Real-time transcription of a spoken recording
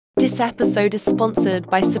This episode is sponsored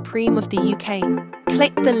by Supreme of the UK.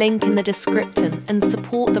 Click the link in the description and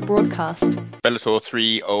support the broadcast. Bellator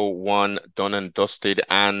 301 done and dusted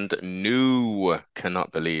and new.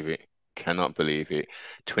 Cannot believe it. Cannot believe it.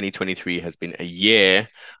 2023 has been a year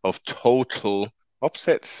of total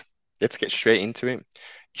upsets. Let's get straight into it.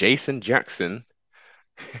 Jason Jackson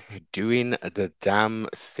doing the damn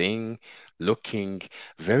thing, looking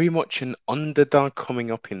very much an underdog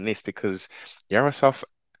coming up in this because Yarosov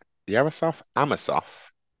Amosov,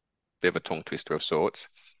 bit of a tongue twister of sorts,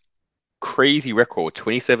 crazy record,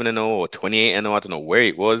 27 and 0 or 28 and 0. I don't know where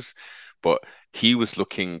it was, but he was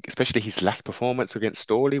looking, especially his last performance against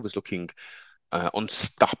Storley, was looking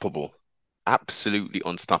unstoppable, absolutely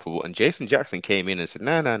unstoppable. And Jason Jackson came in and said,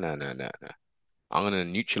 "No, no, no, no, no, no. I'm going to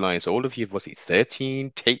neutralize all of you. Was it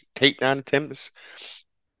 13 takedown attempts?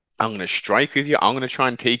 I'm going to strike with you. I'm going to try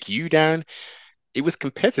and take you down." It was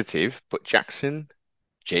competitive, but Jason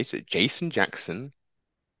Jackson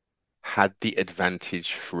had the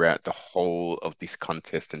advantage throughout the whole of this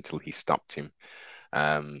contest until he stopped him.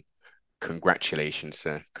 Um, Congratulations,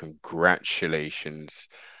 sir. Congratulations.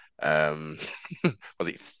 Um, was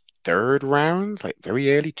it third round? Like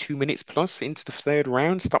very early, 2 minutes plus into the third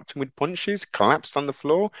round, stopped him with punches, collapsed on the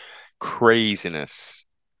floor. Craziness.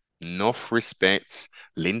 Enough respect.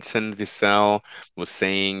 Linton Vissel was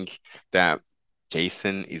saying that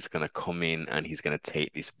Jason is going to come in and he's going to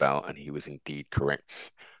take this belt, and he was indeed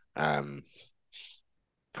correct. Um,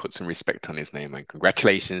 put some respect on his name, and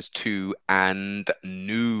congratulations to and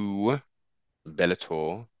new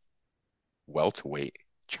Bellator welterweight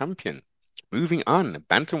champion. Moving on,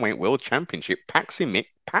 bantamweight world championship,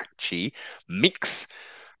 Pachi Mix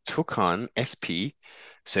took on SP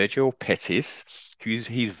Sergio Pettis,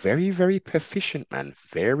 he's very, very proficient, man.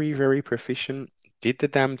 Very, very proficient. Did the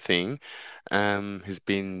damn thing. Has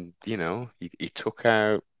been, he took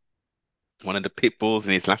out one of the pit bulls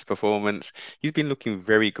in his last performance. He's been looking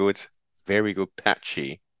very good, very good.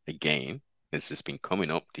 Patchy again. Has just been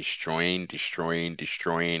coming up, destroying, destroying,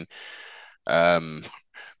 destroying. Um,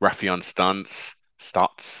 Rafion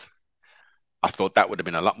Stotts. I thought that would have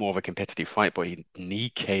been a lot more of a competitive fight, but he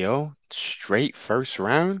knee KO straight first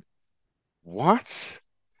round. What?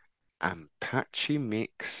 And Patchy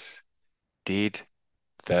Mix did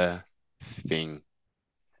the thing.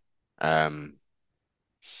 Um,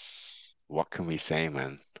 what can we say,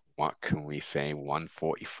 man? What can we say?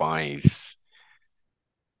 145s.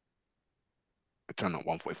 I don't know,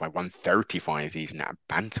 145, 135s. He's in that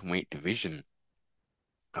bantamweight division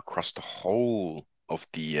across the whole of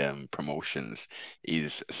the promotions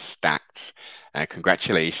is stacked.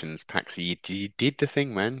 Congratulations, Paxi. You did the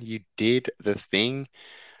thing, man. You did the thing.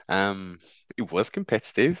 Um, it was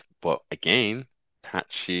competitive, but again,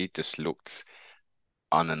 Patchy just looked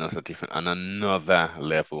on another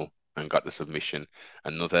level and got the submission.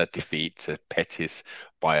 Another defeat to Pettis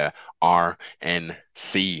by a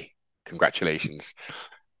RNC. Congratulations.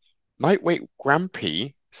 Lightweight Grand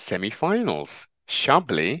Prix semi-finals.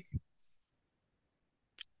 Shabli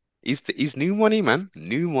is new money, man.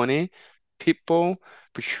 New money. Pitbull,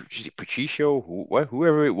 Patricio,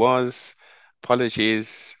 whoever it was.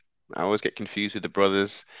 Apologies. I always get confused with the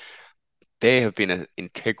brothers. They have been an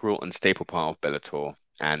integral and staple part of Bellator,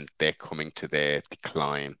 and they're coming to their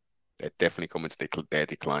decline. They're definitely coming to their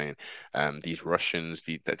decline. These Russians,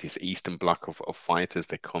 this Eastern bloc of fighters,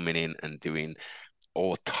 they're coming in and doing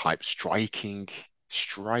all type striking,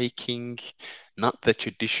 not the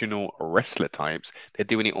traditional wrestler types. They're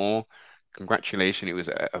doing it all. Congratulations. It was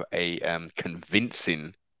a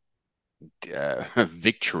convincing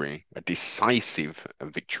victory, a decisive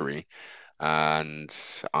victory. And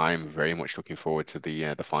I'm very much looking forward to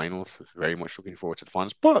the finals. Very much looking forward to the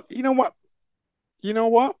finals. But you know what? You know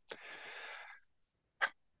what?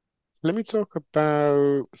 Let me talk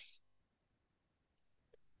about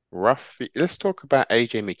Let's talk about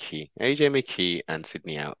AJ McKee. AJ McKee and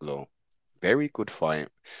Sydney Outlaw. Very good fight.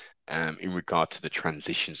 In regard to the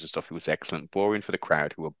transitions and stuff, it was excellent. Boring for the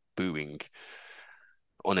crowd who were booing,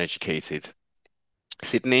 uneducated.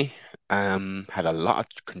 Sydney had a lot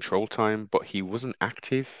of control time, but he wasn't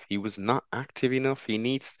active. He was not active enough. He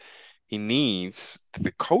needs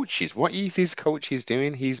the coaches. What is his coaches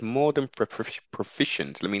doing? He's more than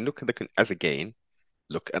proficient. I mean, look at as again,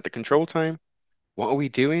 look at the control time. What are we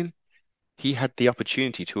doing? He had the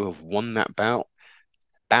opportunity to have won that bout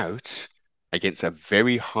against a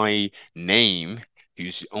very high name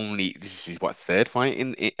who's only this is what third fight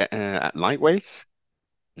at lightweight.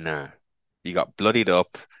 Nah, he got bloodied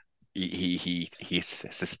up. He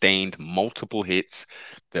sustained multiple hits.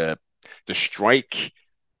 The the strike.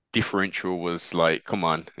 differential was like, come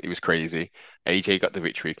on, it was crazy. AJ got the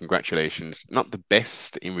victory. Congratulations. Not the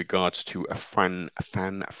best in regards to a fan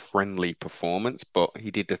friendly performance, but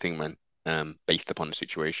he did the thing, man. Based upon the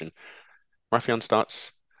situation. Raffion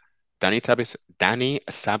starts. Danny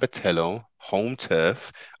Sabatello, home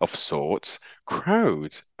turf of sorts,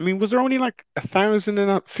 crowd. I mean, was there only like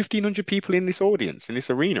 1,500 people in this audience, in this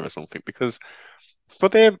arena or something? Because for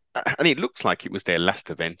their, and it looks like it was their last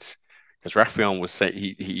event. Because Raffion was say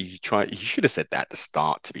he tried he should have said that at the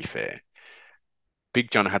start, to be fair.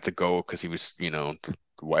 Big John had to go because he was,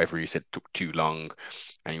 whatever he said took too long,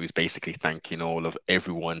 and he was basically thanking all of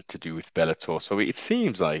everyone to do with Bellator. So it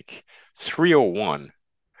seems like 301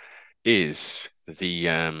 is the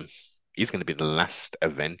is going to be the last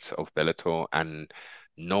event of Bellator, and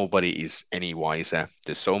nobody is any wiser.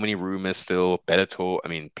 There's so many rumors still. Bellator, I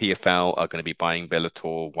mean PFL are going to be buying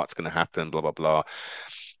Bellator. What's going to happen? Blah blah blah.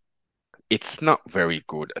 It's not very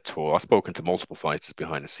good at all. I've spoken to multiple fighters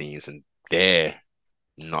behind the scenes, and they're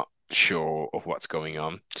not sure of what's going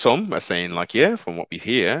on. Some are saying like, yeah, from what we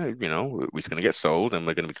hear, we're going to get sold, and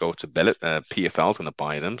we're going to go to PFL's going to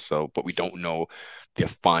buy them. So, but we don't know the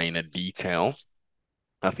finer detail.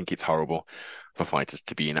 I think it's horrible for fighters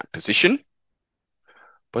to be in that position.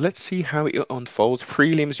 But let's see how it unfolds.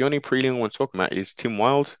 Prelims, the only prelim I want to talk about is Tim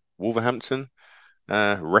Wild, Wolverhampton,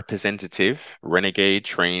 representative, renegade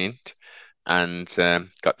trained, and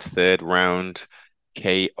got third round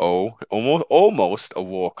KO. Almost a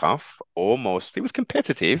walk-off. Almost. It was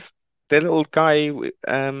competitive. The little guy,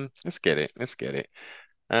 let's get it. Let's get it.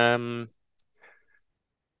 Um,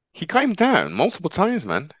 he got him down multiple times,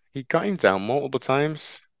 man. He got him down multiple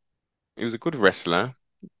times. He was a good wrestler.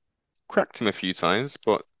 Cracked him a few times,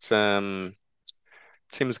 but Tim's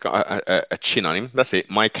got a chin on him. That's it.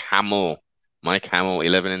 Mike Hamill,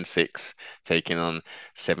 11-6, taking on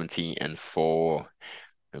 17-4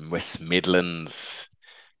 in West Midlands.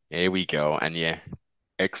 Here we go. And yeah,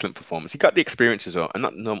 excellent performance. He got the experience as well, and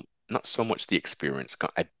not no, not so much the experience,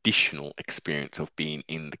 got additional experience of being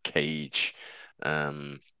in the cage.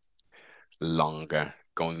 Um, Longer,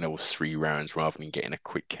 going those 3 rounds rather than getting a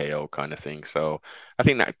quick KO kind of thing. So I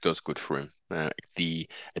think that does good for him, the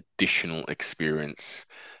additional experience.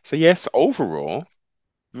 So yes, overall,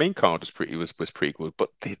 main card was pretty good, but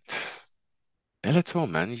the Bellator,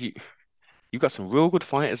 man, you got some real good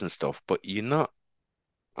fighters and stuff, but you're not.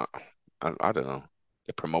 I, I don't know,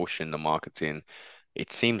 the promotion, the marketing.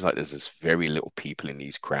 It seems like there's just very little people in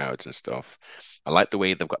these crowds and stuff. I like the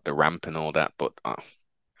way they've got the ramp and all that, but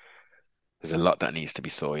there's a lot that needs to be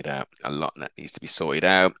sorted out. A lot that needs to be sorted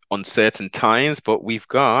out. Uncertain times, but we've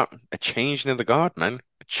got a changing of the guard, man.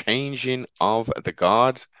 A changing of the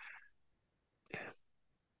guard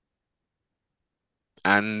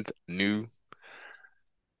and new.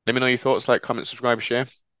 Let me know your thoughts, like, comment, subscribe, share.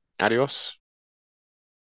 Adios.